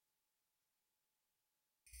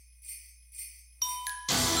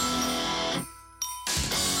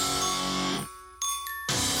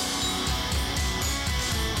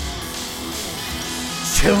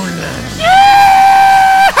Toonland.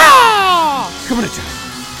 Coming at you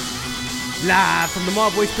live from the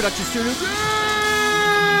Mob Voice Production Studios in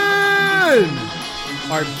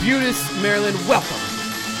Arbutus, Maryland. Welcome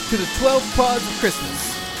to the 12 Paws of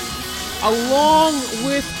Christmas, along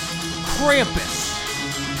with Krampus.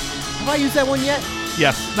 Have I used that one yet?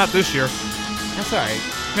 Yes, not this year. That's all right.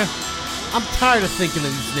 Yeah. I'm tired of thinking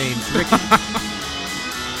of these names, Ricky.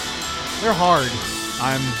 They're hard.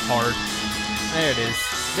 I'm hard. There it is.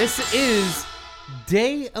 This is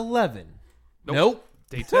day 11. Nope.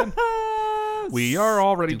 Day 10. We are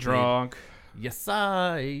already Stupid. drunk. Yes,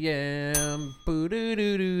 I am.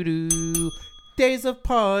 Boo-doo-doo-doo-doo. Days of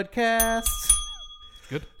podcasts.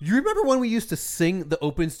 Good. You remember when we used to sing the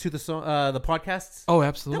opens to the song, the podcasts? Oh,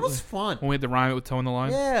 absolutely. That was fun. When we had to rhyme it with toe in the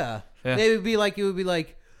line. Yeah. Yeah. It would be like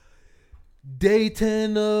day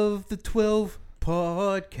 10 of the 12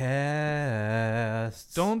 podcasts.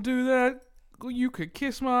 Don't do that. You could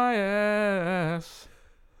kiss my ass.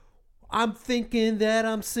 I'm thinking that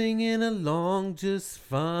I'm singing along just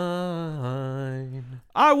fine.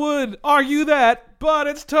 I would argue that, but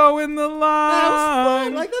it's toe in the line. That was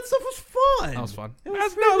fun. Like, that stuff was fun. That was fun. It was That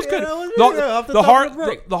was really- good. that was The- really off the top hard of the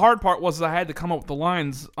brain. the hard part was I had to come up with the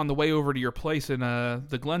lines on the way over to your place in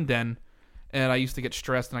the Glendon, and I used to get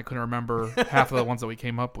stressed and I couldn't remember half of the ones that we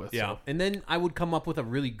came up with. Yeah. So. And then I would come up with a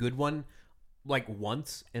really good one, like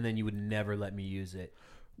once, and then you would never let me use it.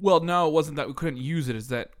 Well, no, it wasn't that we couldn't use it. It's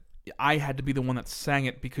that I had to be the one that sang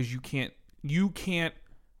it because you can't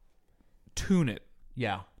tune it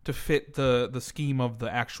Yeah. to fit the scheme of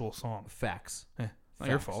the actual song. Facts. Not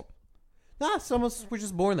your Facts. fault. Nah, some of us were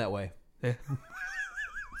just born that way. Yeah.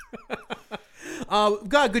 We've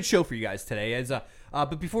got a good show for you guys today.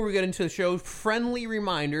 But before we get into the show, friendly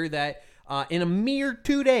reminder that in a mere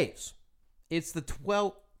 2 days, it's the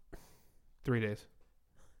 12th. 3 days.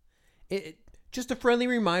 Just a friendly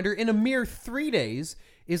reminder, in a mere 3 days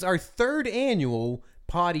is our third annual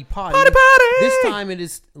Potty Potty. Potty Potty! This time it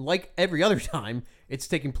is, like every other time, it's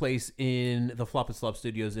taking place in the Flop and Slop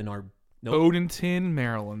Studios in our... Nope. Odenton,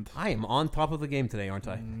 Maryland. I am on top of the game today, aren't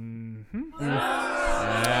I?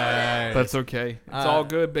 That's okay. It's all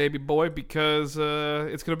good, baby boy, because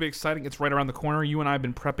it's going to be exciting. It's right around the corner. You and I have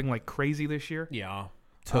been prepping like crazy this year. Yeah,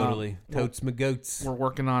 totally. Totes my goats. We're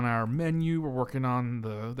working on our menu. We're working on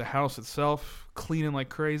the house itself, cleaning like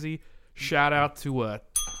crazy. Shout out to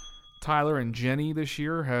Tyler and Jenny this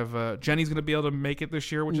year. Jenny's going to be able to make it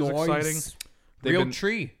this year, which is exciting. They've Real been-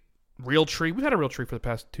 tree. Real tree. We've had a real tree for the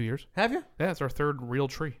past 2 years. Have you? Yeah, it's our third real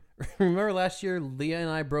tree. Remember last year, Leah and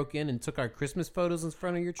I broke in and took our Christmas photos in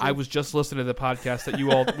front of your tree? I was just listening to the podcast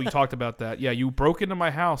that we talked about that. Yeah, you broke into my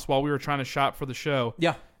house while we were trying to shop for the show.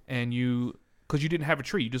 Yeah. And because you didn't have a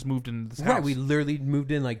tree, you just moved into this house. Right, we literally moved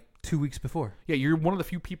in like 2 weeks before. Yeah, you're one of the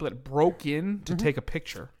few people that broke in to take a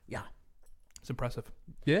picture. Yeah. It's impressive.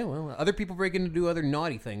 Yeah, well, other people break in to do other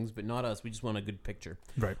naughty things, but not us. We just want a good picture.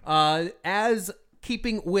 Right. As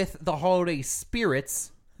keeping with the holiday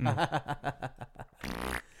spirits, we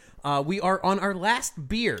are on our last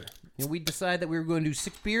beer. And we decided that we were going to do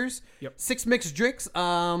 6 beers, Yep. 6 mixed drinks.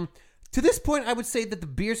 To this point, I would say that the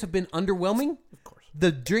beers have been underwhelming. Of course.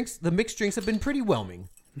 The mixed drinks have been pretty whelming.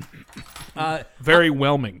 Very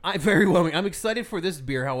whelming. Very whelming. I'm excited for this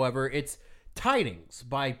beer, however. It's Tidings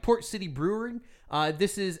by Port City Brewery.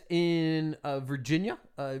 This is in Virginia,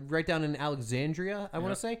 right down in Alexandria, I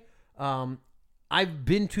want to say. I've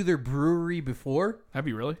been to their brewery before. Have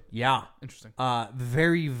you really? Yeah. Interesting.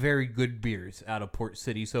 Very, very good beers out of Port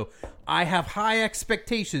City. So I have high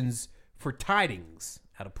expectations for Tidings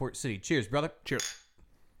out of Port City. Cheers, brother. Cheers.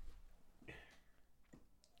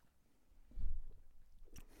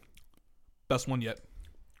 Best one yet,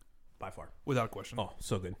 By far. without question. Oh,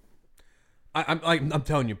 so good. I'm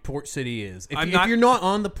telling you, Port City is. If I'm not- you're not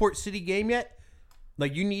on the Port City game yet,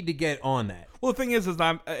 like, you need to get on that. Well, the thing is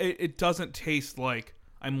it doesn't taste like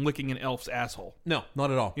I'm licking an elf's asshole. No,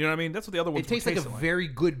 not at all. You know what I mean? That's what the other ones It tastes like a very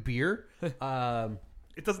good beer.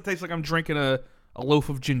 It doesn't taste like I'm drinking a loaf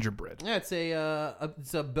of gingerbread. Yeah,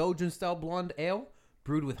 it's a Belgian style blonde ale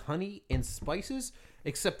brewed with honey and spices.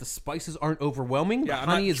 Except the spices aren't overwhelming. Yeah, the I'm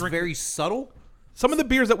honey not is drinking- very subtle. Some of the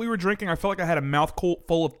beers that we were drinking, I felt like I had a mouthful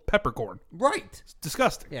full of peppercorn. Right. It's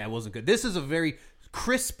disgusting. Yeah, it wasn't good. This is a very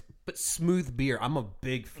crisp but smooth beer. I'm a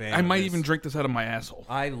big fan. I of might this. even drink this out of my asshole.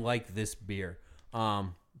 I like this beer.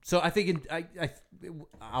 So I think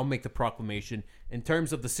I'll make the proclamation. In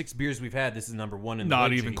terms of the 6 beers we've had, this is number 1 in the Not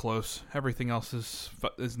Wedgie. even close. Everything else is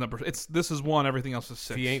number. This is 1. Everything else is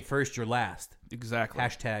 6. If you ain't first, you're last. Exactly.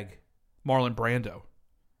 Hashtag Marlon Brando.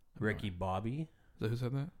 Ricky Bobby. Is that who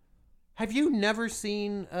said that? Have you never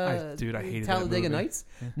seen Dude, I hated that Talladega movie. Nights?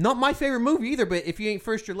 Yeah. Not my favorite movie either, but if you ain't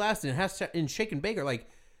first, you're last, and it has in Shake and Baker, like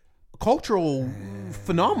cultural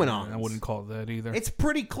phenomenon. I wouldn't call it that either. It's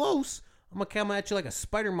pretty close. I'm gonna come at you like a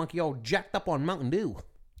spider monkey all jacked up on Mountain Dew.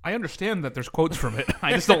 I understand that there's quotes from it.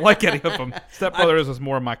 I just don't like any of them. Step Brothers is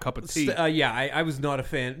more my cup of tea. I was not a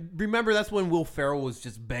fan. Remember, that's when Will Ferrell was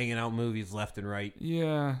just banging out movies left and right.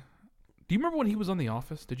 Yeah. Do you remember when he was on The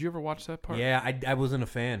Office? Did you ever watch that part? Yeah, I wasn't a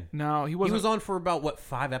fan. No, he wasn't. He was on for about,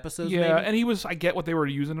 5 episodes? Yeah, maybe? and he was, I get what they were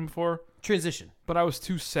using him for. Transition. But I was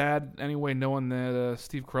too sad anyway, knowing that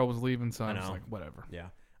Steve Carell was leaving, so I was like, whatever. Yeah.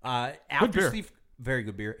 Good beer. Very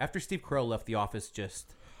good beer. After Steve Carell left The Office,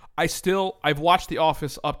 I've watched The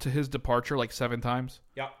Office up to his departure like 7 times.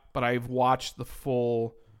 Yeah. But I've watched the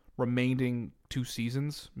full remaining 2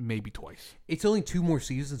 seasons maybe twice. It's only 2 more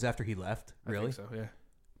seasons after he left, really? I think so, yeah.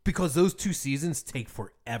 Because those 2 seasons take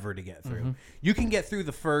forever to get through. Mm-hmm. You can get through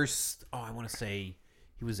the first, I want to say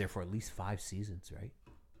he was there for at least 5 seasons, right?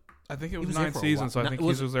 I think it was 9 seasons, so I think he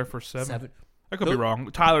was there for 7. I could be wrong.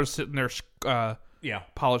 Tyler's sitting there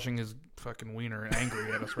polishing his fucking wiener,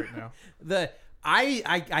 angry at us right now.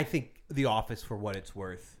 I think The Office, for what it's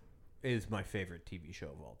worth, is my favorite TV show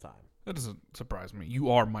of all time. That doesn't surprise me. You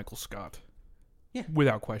are Michael Scott. Yeah.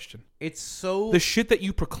 Without question. It's so... The shit that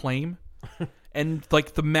you proclaim... And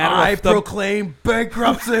like the matter I proclaim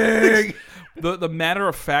bankruptcy. the matter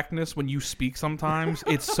of factness when you speak sometimes,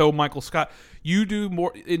 it's so Michael Scott. You do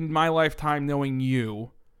more in my lifetime knowing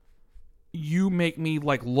you. You make me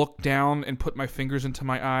like look down and put my fingers into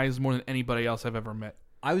my eyes more than anybody else I've ever met.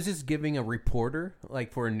 I was just giving a reporter,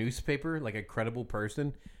 like for a newspaper, like a credible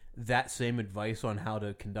person, that same advice on how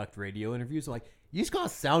to conduct radio interviews. Like, you just gotta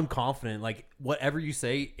sound confident. Like, whatever you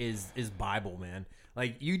say is Bible, man.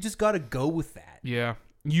 Like, you just got to go with that. Yeah.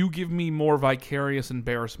 You give me more vicarious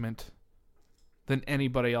embarrassment than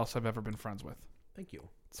anybody else I've ever been friends with. Thank you.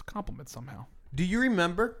 It's a compliment somehow. Do you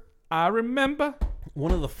remember? I remember.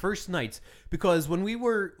 One of the first nights. Because when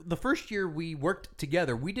the first year we worked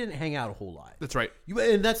together, we didn't hang out a whole lot. That's right.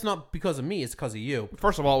 And that's not because of me. It's because of you.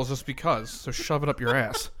 First of all, it was just because. So shove it up your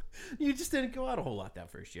ass. You just didn't go out a whole lot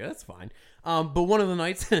that first year. That's fine. But one of the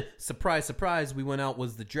nights, surprise, surprise, we went out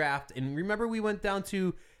was the draft. And remember, we went down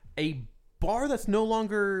to a bar that's no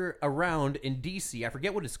longer around in D.C. I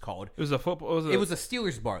forget what it's called. It was a football. It was a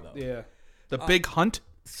Steelers bar, though. Yeah. The Big Hunt?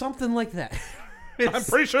 Something like that. I'm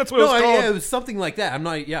pretty sure that's what it was called. Yeah, it was something like that. I'm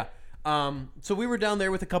not, yeah. So we were down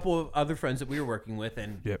there with a couple of other friends that we were working with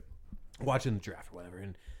and watching the draft or whatever.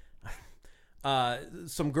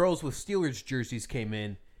 And some girls with Steelers jerseys came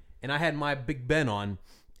in. And I had my Big Ben on,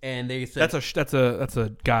 and they said that's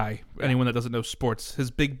a guy. Anyone that doesn't know sports,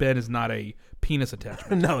 his Big Ben is not a penis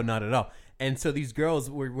attachment. No, not at all. And so these girls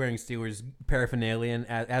were wearing Steelers paraphernalia,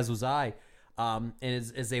 as was I. And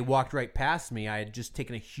as they walked right past me, I had just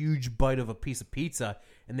taken a huge bite of a piece of pizza,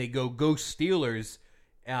 and they go Steelers,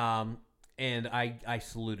 and I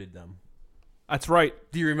saluted them. That's right.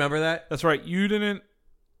 Do you remember that? That's right. You didn't.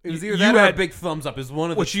 It was either that or a big thumbs up. Is one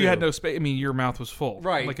of the which two. you had no space. I mean, your mouth was full,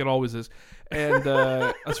 right? Like it always is. And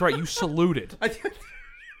that's right. You saluted.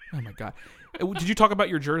 Oh my god! Did you talk about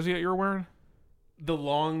your jersey that you were wearing? The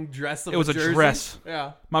long dress of it was a jersey? Dress.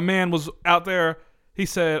 Yeah. My man was out there. He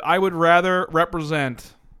said, "I would rather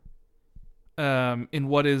represent in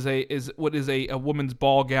what is a woman's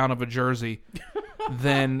ball gown of a jersey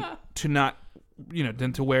than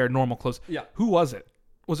to wear normal clothes." Yeah. Who was it?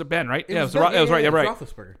 Was it Ben, right? It was right. Yeah, right.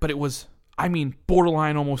 Roethlisberger. But it was,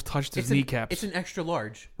 borderline almost touched his kneecaps. It's an extra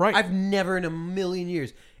large. Right. I've never in a million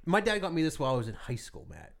years. My dad got me this while I was in high school,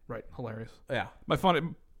 Matt. Right. Hilarious. Yeah. What's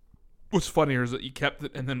funnier is that you kept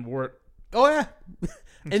it and then wore it. Oh, yeah.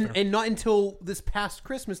 and not until this past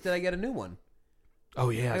Christmas did I get a new one.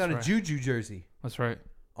 Oh, yeah. I got a Juju jersey. That's right.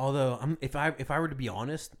 Although, if I were to be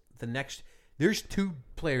honest, there's 2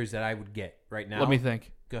 players that I would get right now. Let me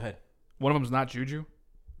think. Go ahead. One of them's not Juju?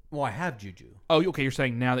 Well, I have Juju. Oh, okay. You're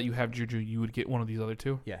saying now that you have Juju, you would get one of these other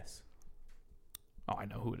 2? Yes. Oh, I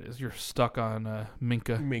know who it is. You're stuck on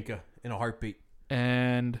Minka. Minka in a heartbeat.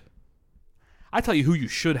 And I tell you who you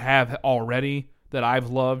should have already that I've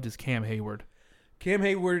loved is Cam Hayward. Cam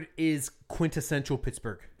Hayward is quintessential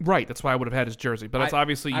Pittsburgh. Right. That's why I would have had his jersey. But it's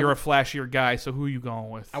obviously you're a flashier guy, so who are you going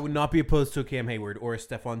with? I would not be opposed to a Cam Hayward or a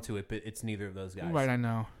Stephon Tuitt, but it's neither of those guys. Right, I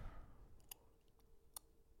know.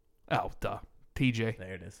 Oh, duh. TJ.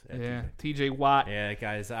 There it is. Yeah, TJ Watt. Yeah,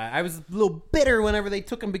 guys. I was a little bitter whenever they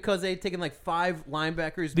took him because they had taken like 5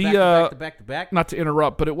 linebackers back to back. Not to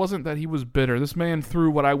interrupt, but it wasn't that he was bitter. This man threw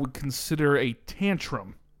what I would consider a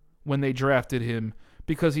tantrum when they drafted him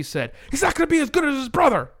because he said, he's not going to be as good as his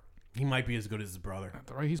brother. He might be as good as his brother. At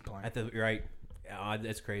the rate he's playing. Right.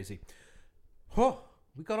 That's crazy. Oh,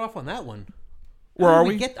 we got off on that one. Where are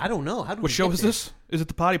we? I don't know. How do What we show get is there? this? Is it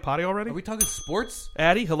the Potty already? Are we talking sports?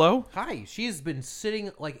 Addie, hello? Hi. She has been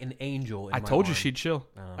sitting like an angel in I my told you arm. she'd chill.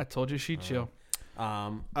 I told you she'd chill.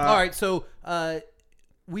 All right, so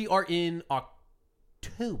we are in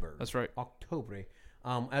October. That's right. October.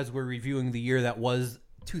 As we're reviewing the year that was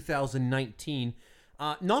 2019.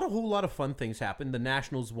 Not a whole lot of fun things happened. The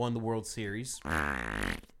Nationals won the World Series.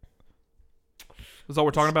 That's all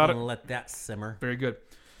we're talking about. Gonna let that simmer. Very good.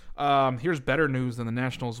 Here's better news than the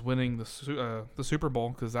Nationals winning the Super Bowl,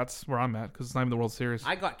 because that's where I'm at, because it's not even the World Series.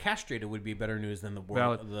 I got castrated would be better news than the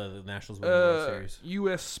Nationals winning the World Series.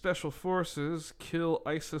 U.S. Special Forces kill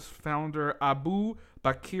ISIS founder Abu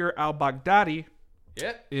Bakr al-Baghdadi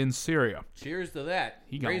Yep. in Syria. Cheers to that.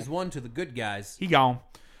 He Raise gone. one to the good guys. He gone.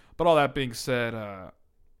 But all that being said,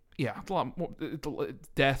 yeah, it's a lot more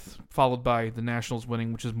death followed by the Nationals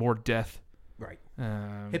winning, which is more death. Right.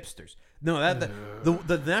 Hipsters. No,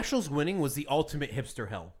 the Nationals winning was the ultimate hipster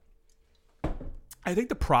hell. I think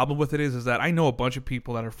the problem with it is that I know a bunch of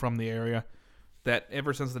people that are from the area that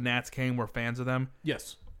ever since the Nats came were fans of them.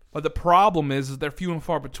 Yes. But the problem is they're few and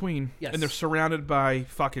far between, Yes. and they're surrounded by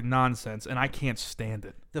fucking nonsense, and I can't stand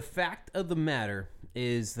it. The fact of the matter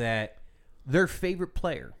is that their favorite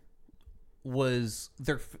player was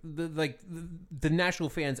the National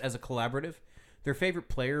fans as a collaborative. Their favorite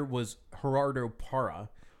player was Gerardo Parra,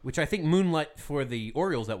 which I think moonlight for the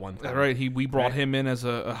Orioles at one time. Right? We brought him in as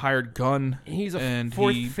a hired gun. He's a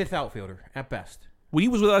fifth outfielder at best. He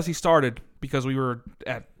was with us. He started because we were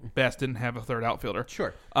at best didn't have a third outfielder.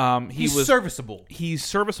 Sure. He's was serviceable. He's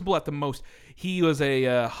serviceable at the most. He was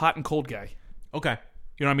a hot and cold guy. Okay.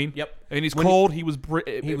 You know what I mean? Yep. And he's cold. He was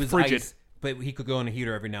frigid. Ice, but he could go on a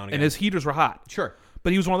heater every now and again. And his heaters were hot. Sure.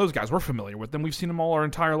 But he was one of those guys. We're familiar with them. We've seen them all our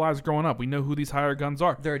entire lives growing up. We know who these hired guns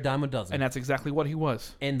are. They're a dime a dozen. And that's exactly what he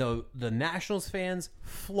was. And the Nationals fans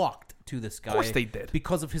flocked to this guy. Of course they did.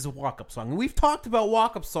 Because of his walk-up song. And we've talked about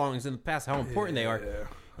walk-up songs in the past, how important they are.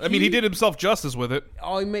 I mean, he did himself justice with it.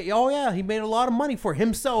 He made a lot of money for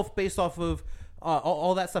himself based off of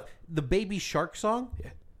all that stuff. The Baby Shark song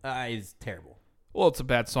is terrible. Well, it's a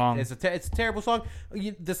bad song. It's a terrible song.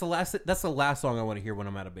 That's the last song I want to hear when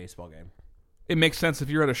I'm at a baseball game. It makes sense if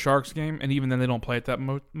you're at a Sharks game, and even then they don't play it that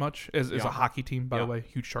much. As a hockey team, by the way.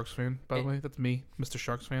 Huge Sharks fan, by the way. That's me, Mr.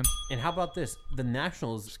 Sharks fan. And how about this? The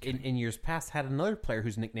Nationals, in years past, had another player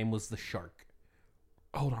whose nickname was the Shark.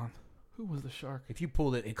 Hold on. Who was the Shark? If you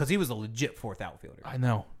pulled it, because he was a legit fourth outfielder. I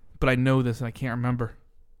know. But I know this, and I can't remember.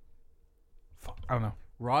 Fuck, I don't know.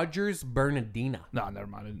 Rogers Bernardina. No, never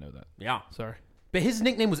mind. I didn't know that. Yeah. Sorry. But his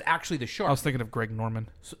nickname was actually the Shark. I was thinking of Greg Norman,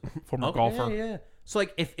 former golfer. Yeah. So,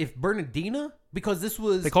 like, if Bernardina, because this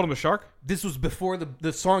was... They called him the Shark? This was before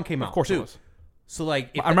the song came out, Of course too. it was. So,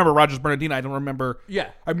 like... I remember Rogers Bernardina. I don't remember...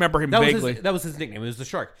 Yeah. I remember him vaguely. That was his nickname. It was the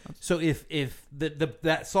Shark. So, if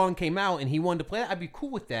that song came out and he wanted to play that, I'd be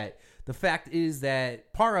cool with that. The fact is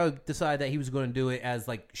that Parra decided that he was going to do it as,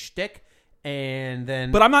 like, shtick, and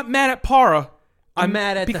then... But I'm not mad at Parra. I'm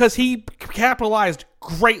mad at... Because he capitalized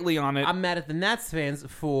greatly on it. I'm mad at the Nats fans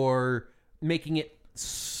for making it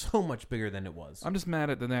so much bigger than it was. I'm just mad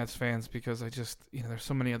at the Nats fans because I just, there's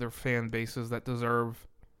so many other fan bases that deserve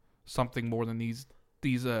something more than these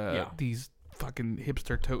fucking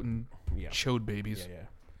hipster toting chode babies. Yeah.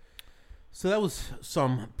 So that was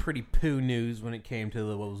some pretty poo news when it came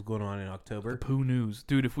to what was going on in October. Poo news.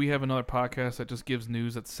 Dude, if we have another podcast that just gives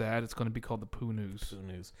news that's sad, it's going to be called the Poo News. Poo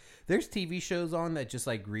news. There's TV shows on that just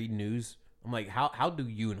like read news. I'm like, how do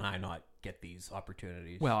you and I not get these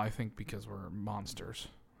opportunities? Well, I think because we're monsters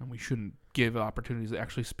and we shouldn't give opportunities that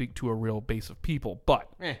actually speak to a real base of people. But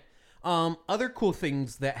other cool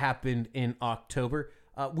things that happened in October,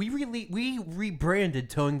 we rebranded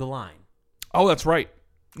Towing the Line. Oh, that's right.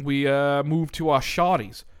 We moved to our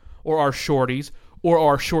shorties, or our shorties, or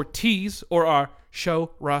our shorties, or our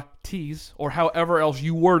show-ra-tees, or however else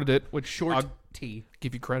you worded it, which Short T.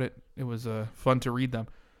 Give you credit. It was fun to read them.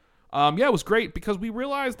 It was great because we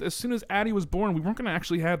realized as soon as Addie was born, we weren't going to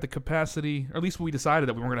actually have the capacity, or at least we decided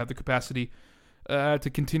that we weren't going to have the capacity to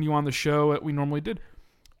continue on the show that we normally did.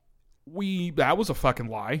 That was a fucking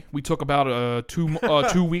lie. We took about a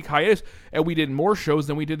 2-week hiatus, and we did more shows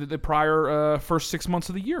than we did the prior first 6 months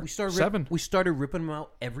of the year. We started 7. We started ripping them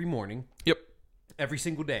out every morning. Yep. Every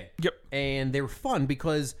single day. Yep. And they were fun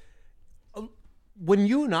because when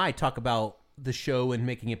you and I talk about the show and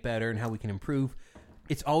making it better and how we can improve,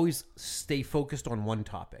 it's always stay focused on one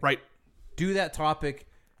topic. Right. Do that topic,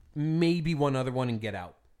 maybe one other one, and get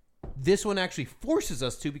out. This one actually forces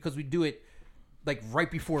us to because we do it like right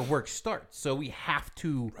before work starts. So we have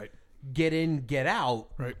to get in, get out.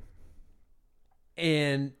 Right.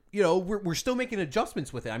 And we're still making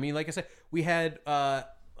adjustments with it. I mean, like I said, we had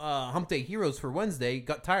Hump Day Heroes for Wednesday.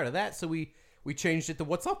 Got tired of that, so we changed it to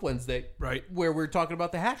What's Up Wednesday, Right. where we're talking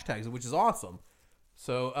about the hashtags, which is awesome.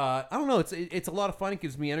 So I don't know. It's a lot of fun. It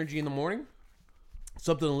gives me energy in the morning.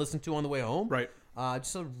 Something to listen to on the way home. Right.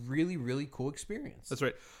 Just a really, really cool experience. That's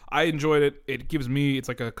right. I enjoyed it. It gives me, it's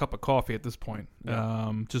like a cup of coffee at this point.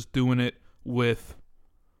 Yeah. Just doing it with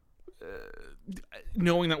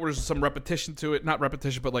knowing that there's some repetition to it. Not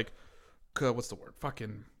repetition, but like, what's the word?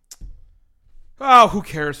 Fucking. Oh, who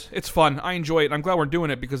cares? It's fun. I enjoy it. I'm glad we're doing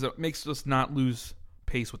it because it makes us not lose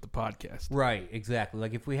pace with the podcast. Right, exactly.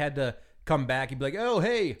 Like if we had to come back, you'd be like, "Oh,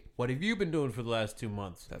 hey, what have you been doing for the last 2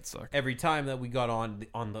 months?" That sucks. Every time that we got on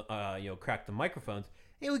the crack the microphones,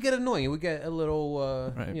 it would get annoying. It would get a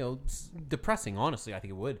little Right. depressing. Honestly, I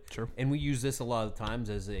think it would. Sure. And we use this a lot of times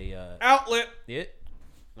as a Outlet.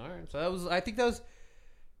 All right. So I think that was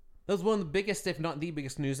one of the biggest, if not the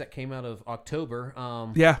biggest, news that came out of October.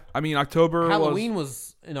 Yeah, I mean October. Halloween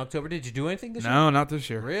was in October. Did you do anything this year? No, not this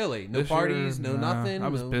year. Really? No This parties? year, No nothing? I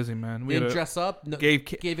was no, busy, man. We Didn't had a- dress up? No, gave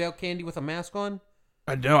gave out candy with a mask on?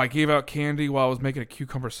 I know. I gave out candy while I was making a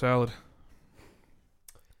cucumber salad.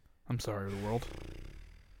 I'm sorry, the world.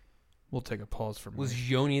 We'll take a pause for a minute. Was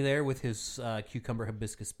Yoni there with his cucumber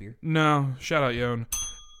hibiscus beer? No, shout out Yon.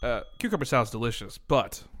 Cucumber salad's delicious,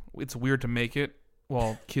 but it's weird to make it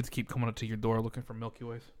while kids keep coming up to your door looking for Milky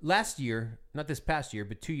Ways. Last year, not this past year,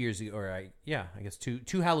 but 2 years ago, I guess two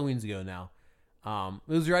Halloweens ago now.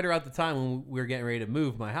 It was right around the time when we were getting ready to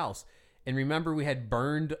move my house. And remember, we had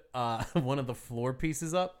burned one of the floor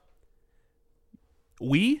pieces up.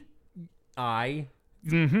 We?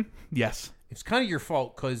 Mm-hmm. Yes. It's kind of your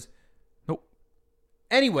fault, because... Nope.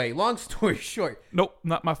 Anyway, long story short. Nope,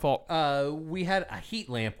 not my fault. We had a heat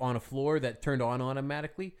lamp on a floor that turned on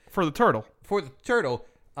automatically. For the turtle. For the turtle,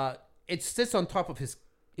 it sits on top of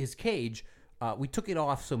his cage. We took it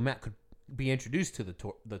off so Matt could be introduced to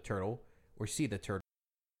the turtle, or see the turtle.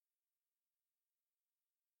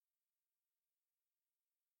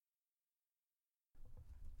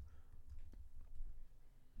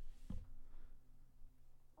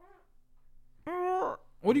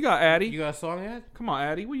 What do you got, Addie? You got a song, Ed? Come on,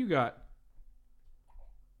 Addie. What you got?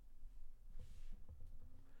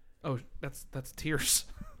 Oh, that's tears.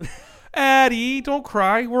 Addie, don't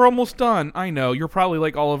cry. We're almost done. I know. You're probably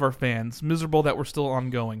like all of our fans. Miserable that we're still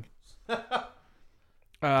ongoing. You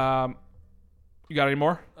got any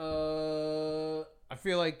more? I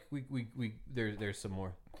feel like we there's some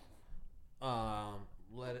more.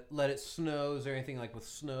 Let it snow. Is there anything like with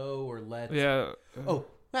snow or let? Yeah.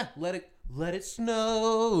 Let it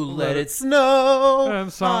snow. Let it snow.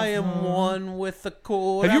 I am one with the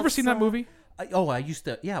cold. Have you ever seen that movie? I used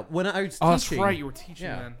to. Yeah, when I was teaching. Oh, that's right. You were teaching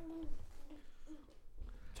then.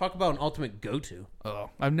 Talk about an ultimate go-to. Oh,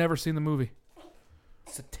 I've never seen the movie.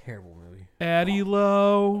 It's a terrible movie. Addie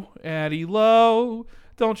Low,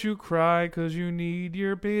 don't you cry 'cause you need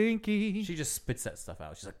your binky. She just spits that stuff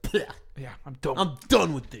out. She's like, "Bleh. Yeah, I'm done. I'm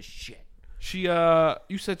done with this shit." She,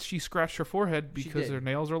 you said she scratched her forehead because did. her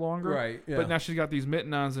nails are longer. Right, yeah. But now she's got these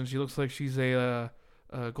mittens and she looks like she's a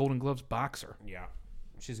Golden Gloves boxer. Yeah.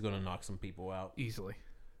 She's going to knock some people out. Easily.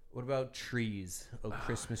 What about trees?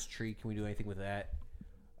 Christmas tree. Can we do anything with that?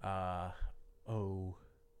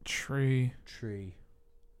 Tree.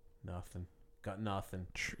 Nothing. Got nothing.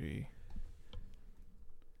 Tree.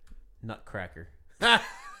 Nutcracker.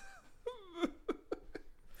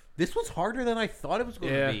 This was harder than I thought it was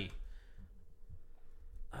going to be.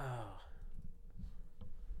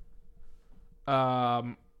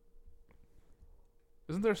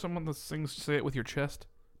 Isn't there someone that sings "Say It With Your Chest"?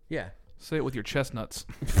 Yeah. Say it with your chestnuts.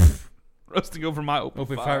 Roasting over my open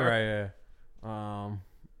fire. Right,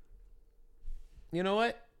 you know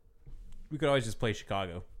what? We could always just play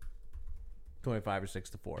Chicago. 25 or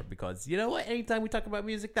 6-4. Because you know what? Anytime we talk about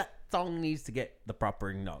music, that song needs to get the proper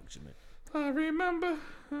acknowledgement. I remember.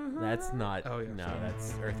 That's not. Oh, yeah, no, sorry.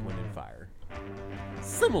 that's Earth, Wind, and Fire.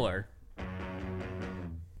 Similar.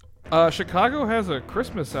 Chicago has a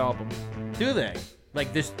Christmas album. Do they?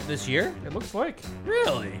 Like this year? It looks like.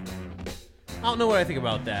 Really? I don't know what I think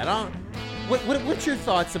about that. What's your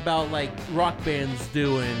thoughts about like rock bands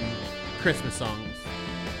doing Christmas songs?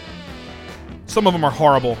 Some of them are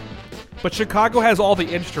horrible. But Chicago has all the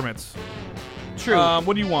instruments. True.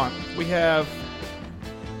 What do you want? We have...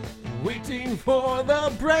 Waiting for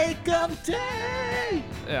the break of day.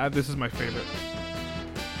 Yeah, this is my favorite.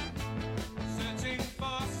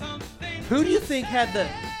 Who do you think had the...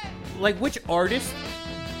 Like, which artist,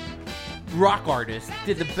 rock artist,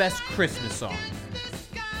 did the best Christmas song?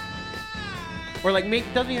 or like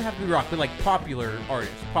doesn't even have to be rock, but like popular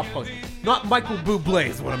artists, pop culture. Not Michael Bublé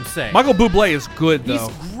is what I'm saying. Michael Bublé is good though.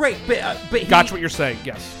 He's great, but Gotcha what you're saying.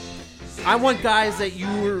 Yes. I want guys that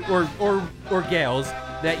you or gals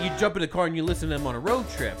that you jump in the car and you listen to them on a road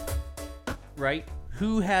trip, right?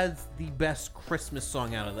 Who has the best Christmas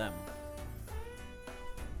song out of them?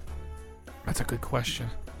 That's a good question.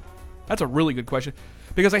 That's a really good question.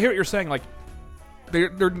 Because I hear what you're saying. Like,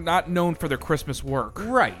 they're not known for their Christmas work.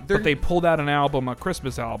 Right. But they pulled out an album, a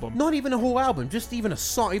Christmas album. Not even a whole album, just even a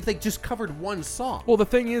song. If they just covered one song. Well, the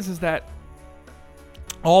thing is that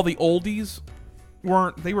all the oldies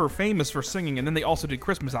they were famous for singing, and then they also did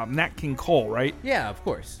Christmas album. Nat King Cole, right? Yeah, of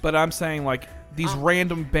course. But I'm saying, like, these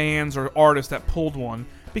random bands or artists that pulled one.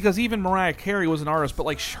 Because even Mariah Carey was an artist, but,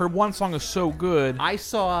 like, her one song is so good. I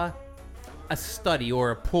saw a study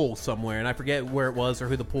or a poll somewhere, and I forget where it was or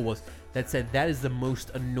who the poll was, that said that is the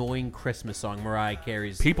most annoying Christmas song Mariah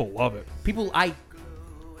Carey's. People love it.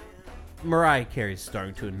 Mariah Carey's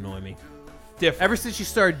starting to annoy me. Different. Ever since she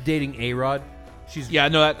started dating A-Rod, she's... Yeah,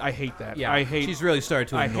 no, I hate that. Yeah, she's really started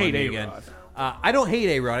to annoy me again. I don't hate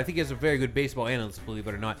A-Rod. I think he's a very good baseball analyst, believe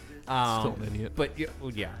it or not. Still an idiot. But,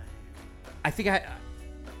 yeah. I think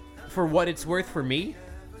for what it's worth for me,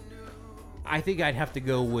 I think I'd have to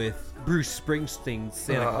go with Bruce Springsteen's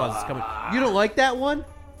Santa Claus is Coming. You don't like that one?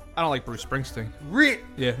 I don't like Bruce Springsteen.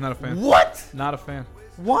 Yeah, not a fan. What? Not a fan.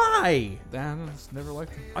 Why? I never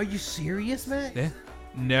liked him. Are you serious, man? Yeah.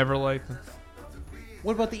 Never liked him.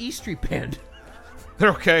 What about the E Street Band? They're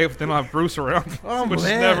okay if they don't have Bruce around. Oh, which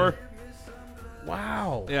man. is never.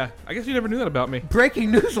 Wow. Yeah, I guess you never knew that about me.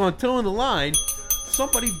 Breaking news on Towing the Line.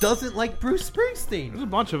 Somebody doesn't like Bruce Springsteen. There's a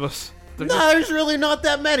bunch of us. There's really not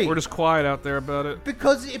that many. We're just quiet out there about it.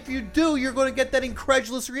 Because if you do, you're going to get that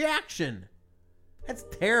incredulous reaction. That's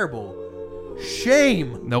terrible.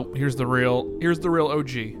 Shame. Nope. Here's the real OG.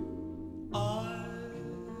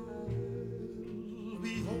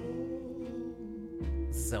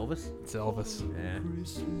 Is this Elvis? It's Elvis.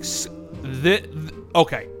 Yeah.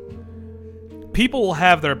 Okay. People will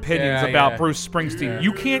have their opinions about yeah. Bruce Springsteen. Yeah.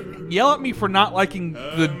 You can't yell at me for not liking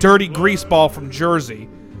the dirty greaseball from Jersey,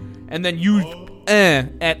 and then you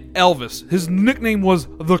at Elvis. His nickname was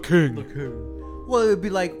The King. The King. Well, it would be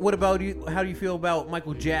like, what about you? How do you feel about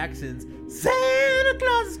Michael Jackson's Santa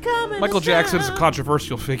Claus is Coming? Michael Jackson's a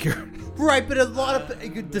controversial figure. Right, but a lot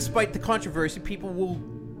of, despite the controversy, people will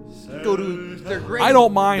go to their grave. I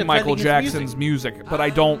don't mind Michael Jackson's music, but I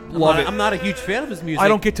don't love it. I'm not a huge fan of his music. I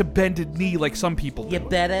don't get to bend a knee like some people do. You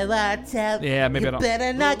better watch out. Yeah, maybe I don't. You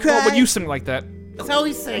better not cry. Well, but you sing like that. That's how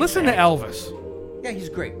he sings. Listen to Elvis. Yeah, he's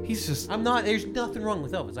great. He's just... There's nothing wrong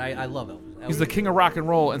with Elvis. I love Elvis. He's the king of rock and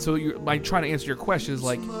roll, and so by trying to answer your question is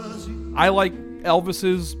like, I like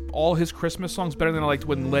Elvis's, all his Christmas songs better than I liked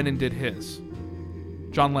when Lennon did his.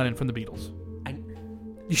 John Lennon from the Beatles.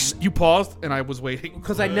 You paused, and I was waiting.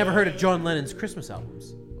 Because I never heard of John Lennon's Christmas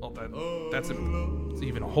albums. Oh, that's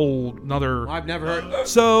even a whole nother... I've never heard...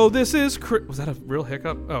 So this is... Was that a real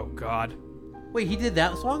hiccup? Oh, God. Wait, he did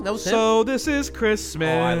that song? That was him? So this is Christmas.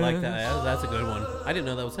 Oh, I like that. Yeah, that's a good one. I didn't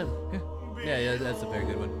know that was him. Yeah, that's a very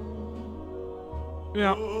good one.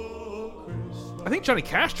 Yeah. I think Johnny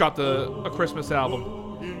Cash dropped a Christmas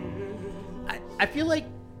album. I feel like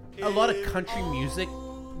a lot of country music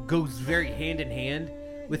goes very hand in hand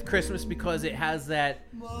with Christmas because it has that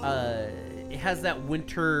winter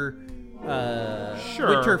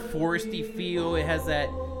winter foresty feel. It has that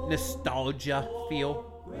nostalgia feel.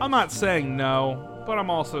 I'm not saying no, but I'm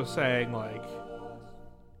also saying like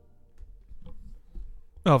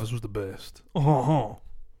Elvis was the best.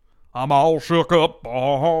 I'm all shook up.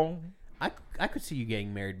 I could see you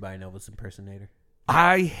getting married by an Elvis impersonator.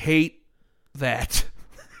 I hate that.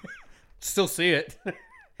 Still see it.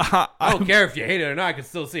 I don't care if you hate it or not. I can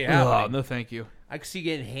still see it happening. Oh, no, thank you. I could see you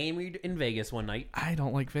getting hammered in Vegas one night. I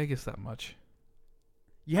don't like Vegas that much.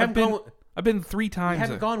 You haven't I've been 3 times. You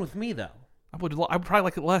haven't gone with me though. I would probably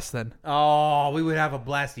like it less then. Oh, we would have a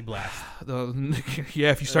blasty blast.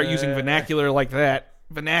 Yeah, if you start using vernacular like that.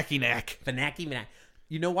 Vanacky-nack.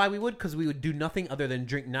 You know why we would? Because we would do nothing other than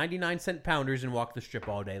drink 99-cent pounders and walk the strip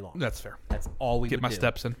all day long. That's fair. That's all we would do. Get my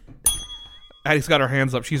steps in. Addie's got her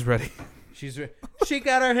hands up. She's ready. She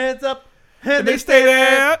got her hands up. And they stay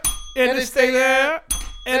there. And they stay there.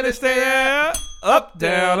 And they stay there. Up,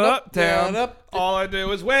 down, up, down. Up. All I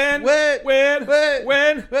do is win.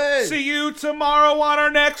 Win. See you tomorrow on our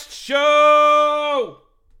next show.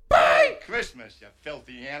 Bye. Christmas, you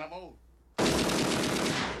filthy animal.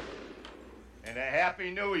 And a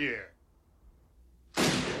Happy New Year.